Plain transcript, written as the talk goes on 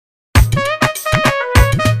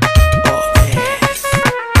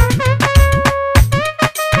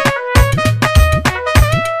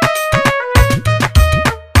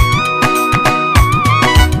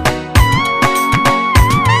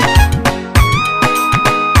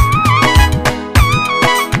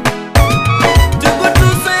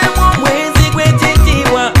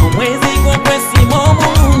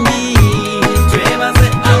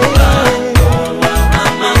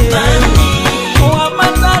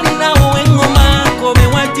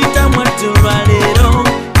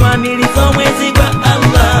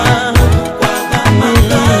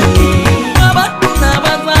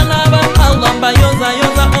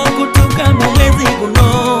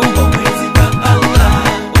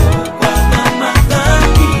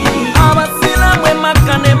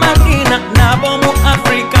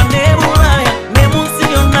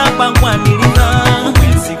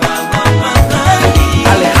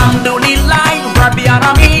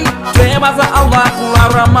twebaza Allah ku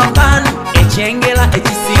Ramadan ekyengera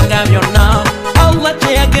ekisinga byonna Allah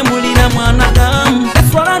kyeyagemulira mwanadamu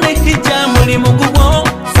eswala n'ekijja muli mugubo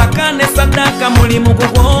zaka ne sadaka muli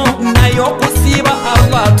mugubo naye okusiiba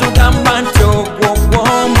Allah tugamba nti ogwo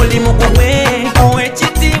muli mugubwe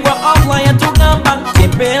owekitiibwa Allah yatugamba nti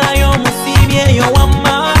empeera y'omusiibi eyo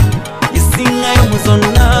wamma yesingayo mu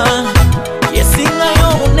zonna yesingayo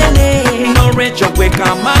obunene n'olwekyo gwe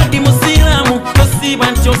kamadi musiraamu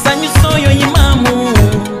tosiiba nti osanyusa oyo imamu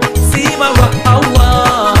siiba lwa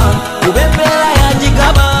Allah kubembeera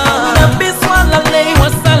yagigaba nabbi sallallahu alayhi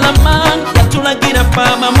wasalama yatulagira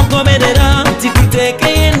fama mugoberera nti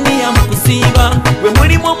tuteekeyo enniya mu kusiiba bwe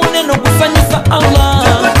mulimu omunene okusanyusa Allah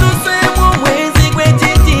tuseemu omwezi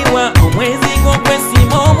gw'ekitiibwa omwezi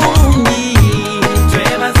gw'okwesiima omulungi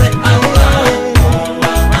twebaze Allah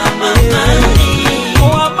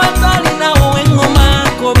owapatali nawo w'engoma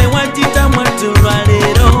kobe wagita mwatulwa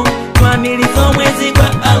leero twaniriza omwezi gwa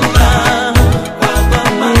Allah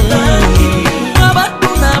abaddu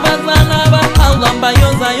n'abazaana ba Allah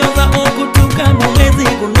mbayozayoza okutuuka mu mwezi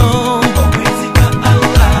guno omwezi gwa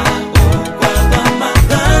Allah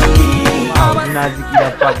nazikira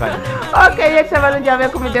paka. Okay, yes, abalungi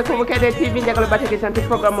abekumidde ku Bukedde TV njagala bategesa nti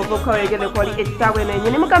program Muvubuka oyegere kwali ekitaawe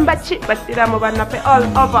n'ennyini mugamba ki basiraamu bannaffe all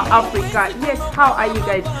over Africa. Yes, how are you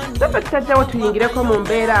guys? Sofa tutajjawo tuyingireko mu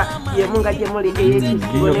mbeera yemu nga gye muli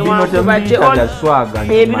ey'ekisibo newankubadde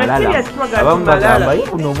abamu bagamba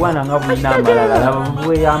buno obwana nga bulina amalala laba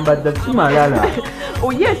bweyambadde si malala.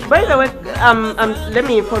 Oh yes, by the way, let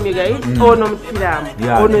me inform you guys. Ono musiraamu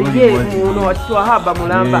ono ye muno watwahaba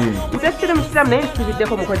mulamba ntesire musiraamu naye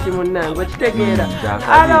nsibiddeko mukozi munnange okitegeera.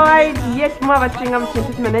 Otherwise, yes, mwabasinga mu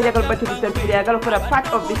kintu kino naye njagala bategesa nti buli ayagala okukola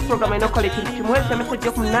part of this program ayina okukola ekintu kimuweesa message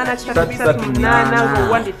yo ku 838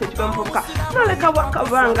 ng'owandiisa ekigambo Muvubuka noleka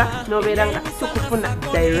wakabanga n'obeera nga tukufuna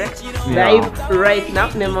direct live right now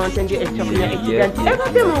ne mountain dew ekyokunya ekiga nti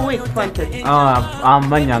ebadde mu week fantasy.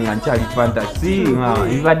 Amanya nga nkyali fantasy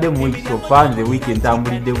ibadde mu week sofa nze week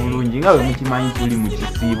entambulidde bulungi nga bwe mukimanyi tuli mu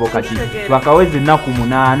kisiibo kati twakaweze ennaku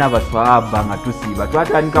 8 baswaba nga tusiiba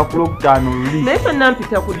twatandika ku lokutaano luli naye sonna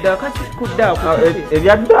mpita kuddaako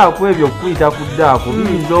ebyaddaako ebyo okuyita ku ddaako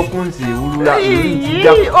biyinza okunsiibulula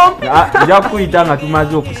ija kuyita nga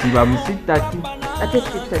tumaze okusiiba mu 6:30 ate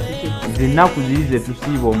zennaku ziri ze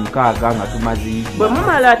tusiiba 6 nga tumaze bwe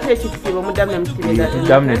mumala ate ekisiibo muddamu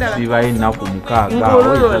ne tusiibayo ennaku 6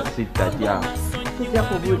 oyo 6:30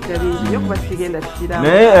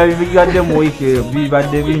 naye ebigadde mu wiiki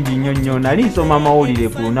bibadde bingi nnyo nnyo. Nali nsoma amawulire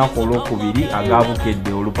ku lunaku olwokubiri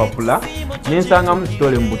agabukedde olupapula nensangamu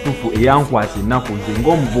sitole mu butuufu eyankwasa ennaku nze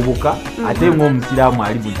ng'omuvubuka ate ng'omusiraamu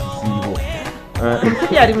ali mu kisiibo.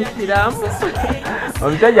 Omusajja ali musiraamu.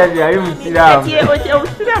 Omusajja yali musiraamu.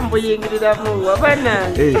 Obusiraamu buyingiriramu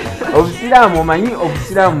wabanange. Obusiraamu omanyi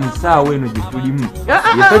obusiraamu ssaawa eno gye tulimu.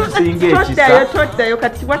 Yeffe tusinga ekisa. Toddayo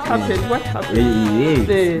kati what happened?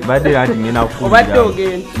 Badde ati ngenda kufumbira. Obadde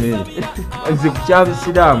ogenda. Nze ku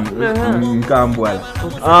kyabusiraamu nkambwala.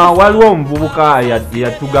 Waliwo omuvubuka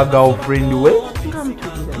yatugagawo friend we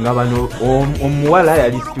nga bano omuwala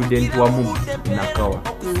yali student wamu nakawa.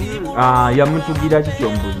 Yamutugira kiki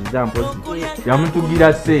ombuziza mpozi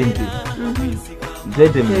yamutugira sente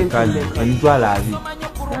zete mekane ntwala abi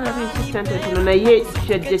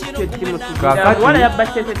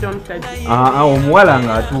omuwala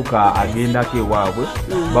nga atuuka agendako ewaabwe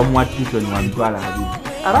bamuwa tuition wamutwala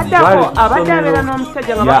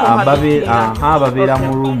ababeera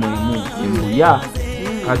mu ruumu emu embuya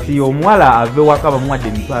kati omuwala ave waka bamuwadde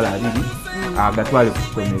emitwalo 2 agatwale ku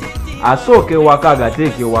ssomero asooka ewaka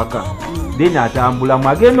agateeka ewaka then atambulamu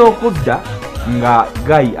agenda okudda nga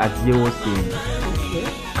gayi azyewo sente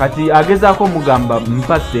kati agezaako mugamba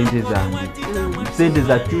mpa sente zange sente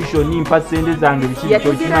za tuition mpa sente zange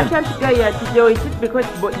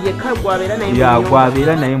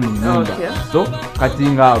gwabeera naye mu nnyumba so kati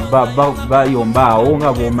nga bayomba awo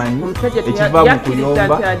nga bwomanyi ekiva mu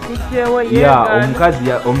kuyomba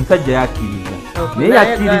omusajja yakkiriza naye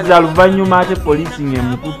yakkiriza luvannyuma ate poliisi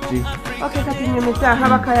ng'emukutte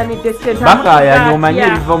bakayana omanyi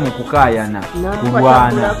ebiva mu kukaayana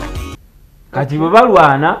kulwana kati bwe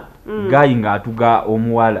balwana gayi ng'atuga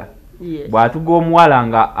omuwala bw'atuga omuwala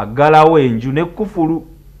nga aggalawo enju n'ekkufulu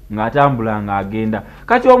ng'atambula ng'agenda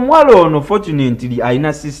kati omuwala ono fortunately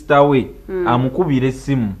alina sister we amukubira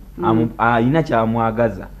essimu alina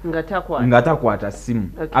kyamwagaza nga takwata ssimu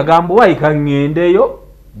agamba wayika ŋŋendeyo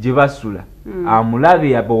gye basula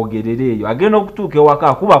amulabe aboogerera eyo agenda okutuuka ewaka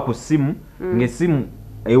akuba ku ssimu ng'essimu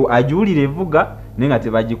agiwulira evuga naye nga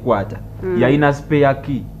tebagikwata yalina spare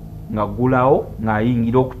key nga gulawo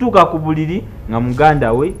ng'ayingira okutuuka ku buliri nga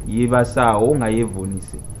muganda we yeebasaawo nga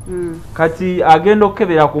yeevunise. Kati agenda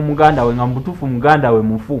okukebera ku muganda we nga mubutuufu muganda we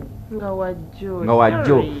mufu nga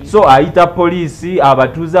wajjo. So ayita poliisi,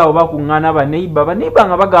 abatuuze abo bakuŋŋaana baneiba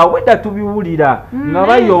nga bagamba wedda tubiwulira nga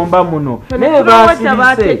bayomba muno naye bwe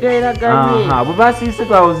basirise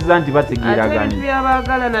twawuziza nti bategeeraganye.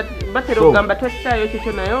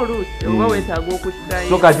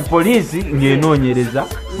 So kati poliisi ng'enoonyereza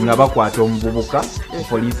nga bakwata omuvubuka,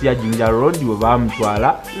 poliisi ya Jinja Road bwe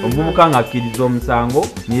bamutwala, omuvubuka ng'akkiriza omusango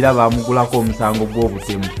n'era baamugulako omusango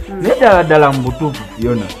gw'obutemu. Naye ddala ddala mu butuufu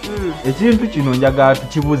Fiona, ekintu kino njagala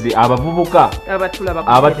tukibuze abavubuka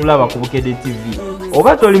abatulaba ku Bukedde TV.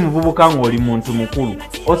 Oba toli muvubuka ng'oli muntu mukulu,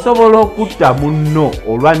 osobola okutta munno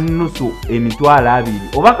olwa nnusu emitwalo 2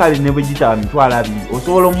 oba kale ne bwe gitaba mitwalo 2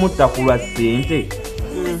 osobola omutta ku lwa ssente.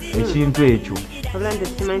 Ekintu ekyo because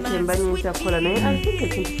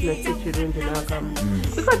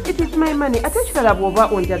it is my money. Atachikala bwoba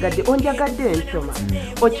onjagadde nsoma.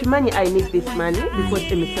 Okimanyi I need this money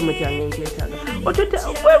because emisemo gyange njeetaaga.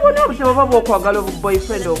 Webona obusobola bw'okwagala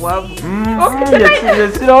boyfriend obwavu.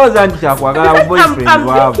 Sirowooza nti kyakwagala boyfriend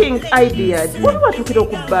bwavu. I'm thinking ideas. Waliwo tukira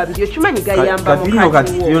okubba biri okimanyi gayamba mu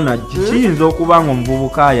kati Fiona kiyinza okuba nga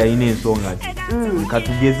omuvubuka yalina ensonga ze.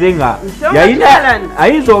 Katugeze nga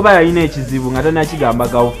ayinza oba yalina ekizibu nga tanakigamba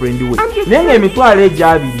girlfriend we naye ng'emitwalo egyo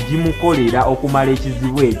 2 gimukolera okumala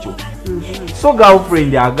ekizibu ekyo. So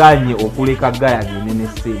girlfriend aganye okuleka gayagende ne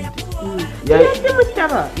ssente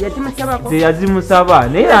teyazimusaba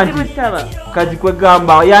naye anti kati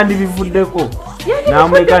kwegamba yandibivuddeko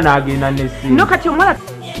n'amuleka n'agenda ne ssente.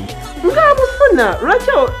 Ngabufuna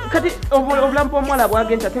lwakyo kati obulamu bw'omuwala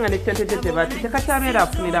bwagenda ate nga n'essente ze tebati tekakyabeera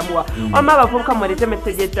afuniramuwa oba abavubuka mwalete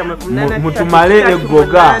meseje ettammwe mutumale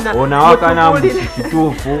eggoga onawakana mu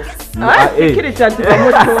kituufu ikkiriza nti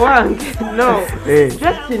bamuto wange no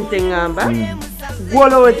just nte ŋŋamba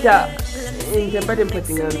gwolowooza nze mbadde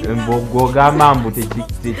gwogamba mbu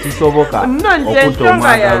tekisoboka okutta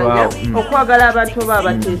omwagalwawo okwagala abantu oba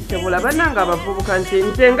abateesebula bannanga abavubuka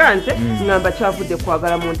nze nga nze ŋŋamba kyavudde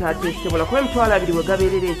kwagala muntu ateesebula kuba emitwalo 2 we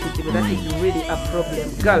gabeerera ekizibu that is really a problem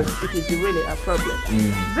girls, it is really a problem.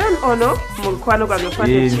 Then ono mu mukwano gwange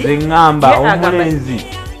nze ŋŋamba omulenzi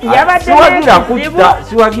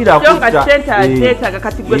siwagira ayinza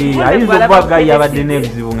okuba gayi yabadde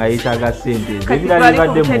n'ebizibu nga yeetaaga ssente ebirala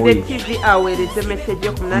bibadde muwe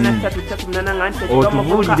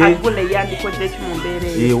otubuulire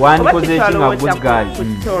wandikoze eki nga good guy.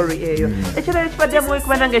 ekirala ekibadde muwe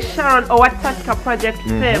kubanange Sharon owa Tatka Project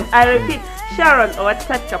Fame. I repeat Sharon owa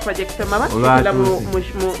Tatka Project Fame abatukira mu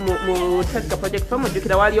Tatka Project Fame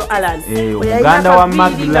ojjukira waliyo Alan omuganda wa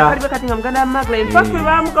Magla kati nga muganda wa Magla in fact we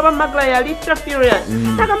bamugaba Magla yali so furious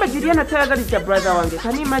nagamba Juliana tayagaliza brother wange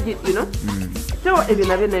can you imagine you know. So ebyo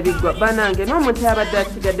nabyo nebiggwa banange n'omuntu yabadde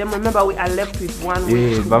asigaddemu. Remember we are left with 1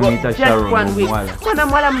 week bamuyita Sharon mwana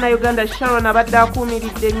muwala muna Uganda Sharon abadde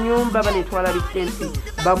akuumiridde ennyumba banetwala bisente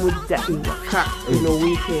bamudda ewaka eno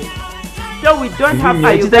weekend. So we don't have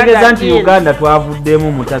a Uganda nti Uganda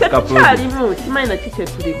twavuddemu mu Taska Project. Simanyi kike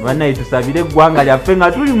tuli. Bana tusabire eggwanga lyaffe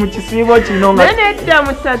nga tuli mu kisiibo kino nga nedda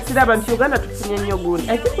mutasira abantu Uganda tufunye nnyo gundi.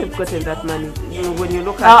 I think we've gotten that money when you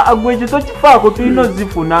look at gwe kito kifaako tulina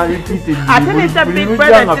zifuna litise ate nesa big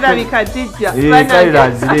brother kirabika tijja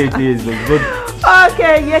kairazireeta ezo.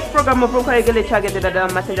 Okay, yes, program of Broker Egele Chagade Dada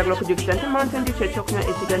Messenger Glock Jukistan Mountain Dish Chokuna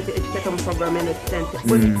Echiganti Echitaka program and extent.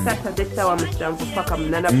 When Saturday Sawa Mustamfu Paka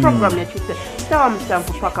Munana program yachise Sawa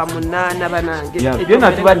Mustamfu Paka Munana Banange. Yeah,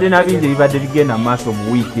 byonna tubadde nabingi bibadde bigenda maaso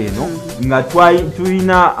mu week eno nga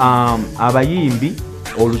tulina abayimbi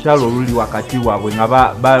olutalo oluli wakati waabwe nga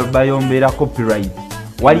bayombera copyright.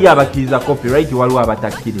 Wali abakkiriza copyright waliwo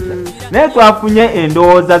abatakkiriza. Naye twafunye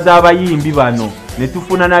endowooza z'abayimbi bano ne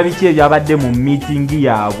tufuna na biki ebyabadde mu meeting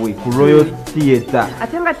yaabwe ku Royal Theatre.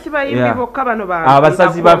 Ate nga kibayimbi bokka bano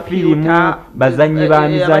abasazi ba firimu, bazannyi ba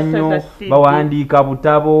mizannyo, bawandiika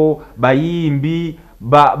butabo, bayimbi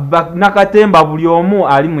nakatemba buli omu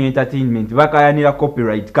ali mu entertainment bakayanira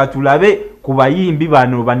copyright. Katulabe ku bayimbi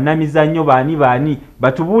bano bannamizannyo baani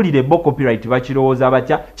batubuulire bo copyright bakirowooza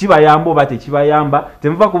batya, kibayamba oba tekibayamba.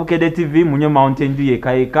 Temuva ku Bukedde TV munye Mountain Dew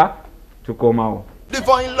eka tukomawo.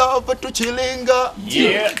 Divine love to chilinga,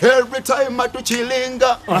 every time to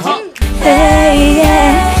chilinga. Hey,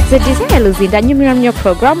 yeah. So Disney Luzinda nyumira mnyo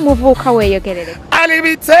program Muvubuka weyogerere.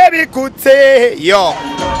 Alibiteri kute yo.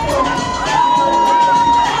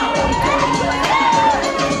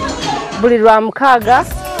 Buli lwa mukaaga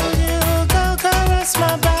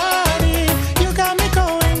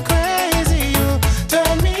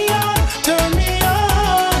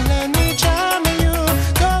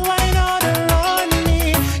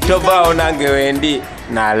tovaawo nange wendi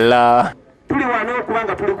nala tuli wano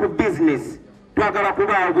okubanga tuli ku business twagala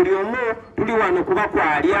kubaawo buli omu tuli wano kuba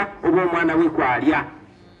kwalya oba omwana we kwalya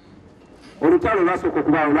olutalo lwasooka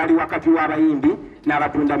okubaawo lwali wakati w'abayimbi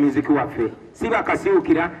n'abatunda muziki waffe si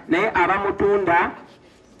bakasiwukira naye abamutunda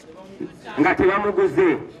nga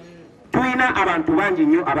tebamuguze tulina abantu bangi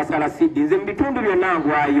nnyo abasala siddi nze mu bitundu byonna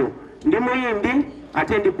ngwayo ndi muyimbi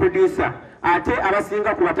ate ndi producer ate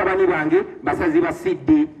abasinga ku batabani bange basazi ba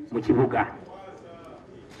siddi mu kibuga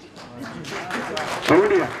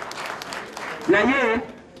owulira naye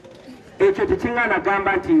ekyo tekiŋŋaana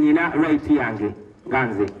gamba nti nnyina right yange nga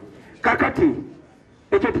nze kakati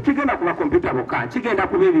ekyo tekigenda kuba kompyuta bokka kigenda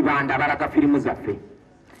kuba ebibanda balaga firimu zaffe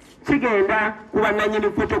kigenda kuba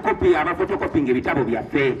nannyini fotokopi abafotokopinga ebitabo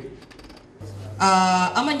byaffe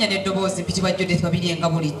amannya n'eddoboozi mpitibwa Judith Babiryenga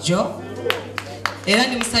bulijjo era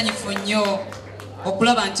ndi musanyufu nnyo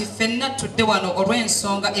okulaba nti ffenna tudde wano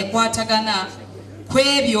olw'ensonga ekwatagana ku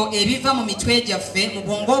ebyo ebiva mu mitwe gyaffe mu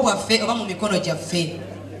bwongo bwaffe oba mu mikono gyaffe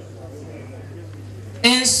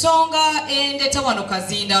ensonga endeeta wano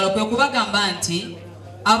kazindaalo kwe kubagamba nti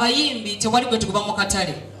abayimbi tewali gwe tukuba mu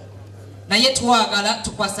katale naye twagala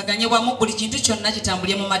tukwasaganye wamu buli kintu kyonna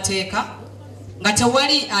kitambulye mu mateeka nga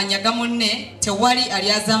tewali anyaga munne tewali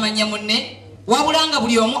alyazaamanya munne wabula nga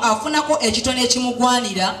buli omu afunako ekitono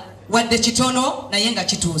ekimugwanira wadde kitono naye nga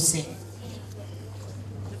kituuse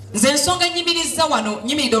nze ensonga nyimirizza wano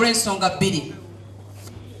nyimiridde olw'ensonga bbiri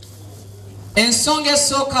ensonga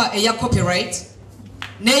esooka eya copyright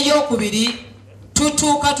n'eyokubiri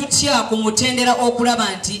tutuuka tutya ku mutendera okulaba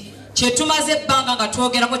nti kyetumaze ebbanga nga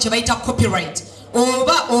twogerako kye bayita copyright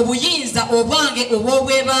oba obuyinza obwange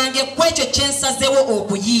obw'obwebange ku ekyo kyensazewo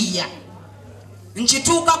okuyiiya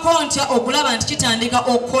nkituukako ntya okulaba nti kitandika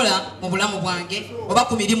okukola mu bulamu bwange oba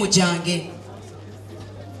ku mirimu gyange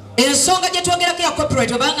ensonga gye twogerako ya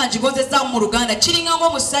copyright obanga ngigozezaamu mu Luganda kiringa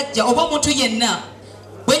ng'omusajja oba omuntu yenna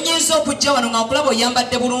bwe nnyinza okujja wano nga nkulaba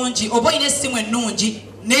oyambadde bulungi oba olina essimu ennungi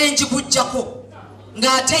n'engikuggyako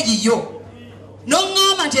ng'ate yiyo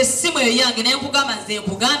n'oŋŋamba nti essimu eyo yange ne nkugamba nze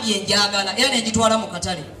nkugambye njagala era ne ngitwala mu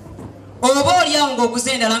katale oba oliawo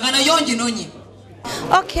ng'oguze endala nga nayo nginonye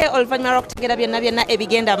Okay, oluvannyuma lw'okutegeera byonna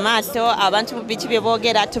ebigenda maaso abantu mu biki bye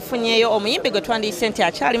boogera tufunyeyo omuyimbi gwe twandiyise nti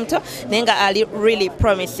akyali muto naye nga ali really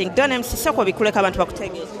promising. Don MC soko bikuleka abantu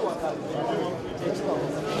bakutegeeza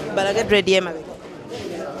balage dread yemabega.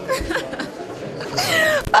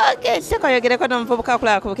 Okay, soko yogereko n'omuvubuka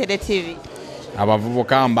akulaba ku Bukedde TV.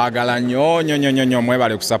 Abavubuka mbagala nnyo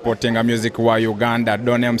mwebale kusupportinga music wa Uganda.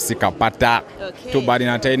 Don MC Kapata, okay. Tubali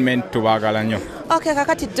Entertainment tubagala nnyo. Okay,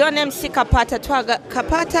 kakati Don MC Kapata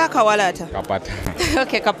Kapata Kawalata Kapata.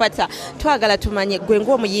 Okay, Kapata twagala tumanye gwe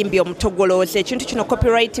ng'omuyimbi omutogolooza ekintu kino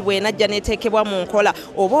copyright bw'enajja neeteekebwa mu nkola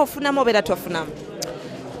oba ofunamu obeera tofunamu?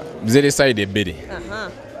 Ziri side ebbiri.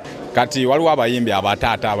 Kati waliwo abayimbi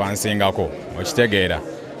abataata abansingako okitegeera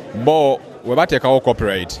bo we bateekawo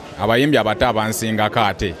copyright abayimbi abato abansingako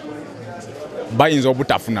ate bayinza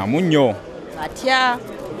obutafunamu nnyo atya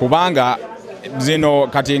kubanga zino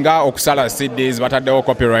kati nga okusala CDs bataddewo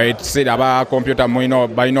copyright CD aba computer muino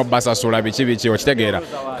balina basasula biki okitegeera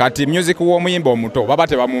kati music w'omuyimbi omuto baba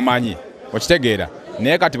tebamumanyi okitegeera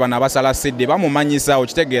naye kati bano abasala CD bamumanyisa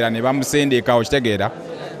okitegeera ne bamusindika okitegeera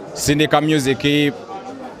sindika music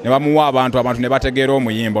ne bamuwa abantu ne bategeera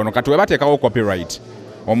omuyimbi ono kati we bateekawo copyright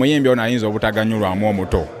omuyimbi ono ayinza obutaganyulwamu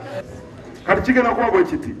omuto kati kigenda kuba bwe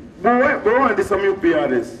kiti bwe wandisa mu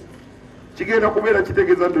UPRS kigenda kubeera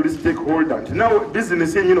kitegeeza nti oli stakeholder nti nawe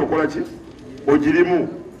bizinesi yennyini okola ki ogirimu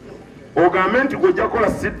ogambe nti gwojja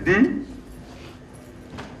kukola CD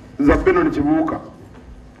za Benon Kibuuka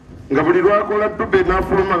nga buli lwakola Dube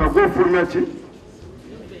n'afuluma nga gwofulumya ki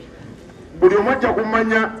buli omu ajja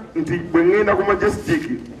kumanya nti bwe ŋŋenda ku Majestic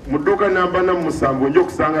mu dduuka namba 47 nja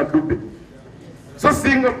okusanga Dube so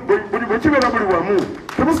singa bwe kibeera buli wamu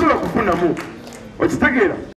temusobola kufunamu okitegeera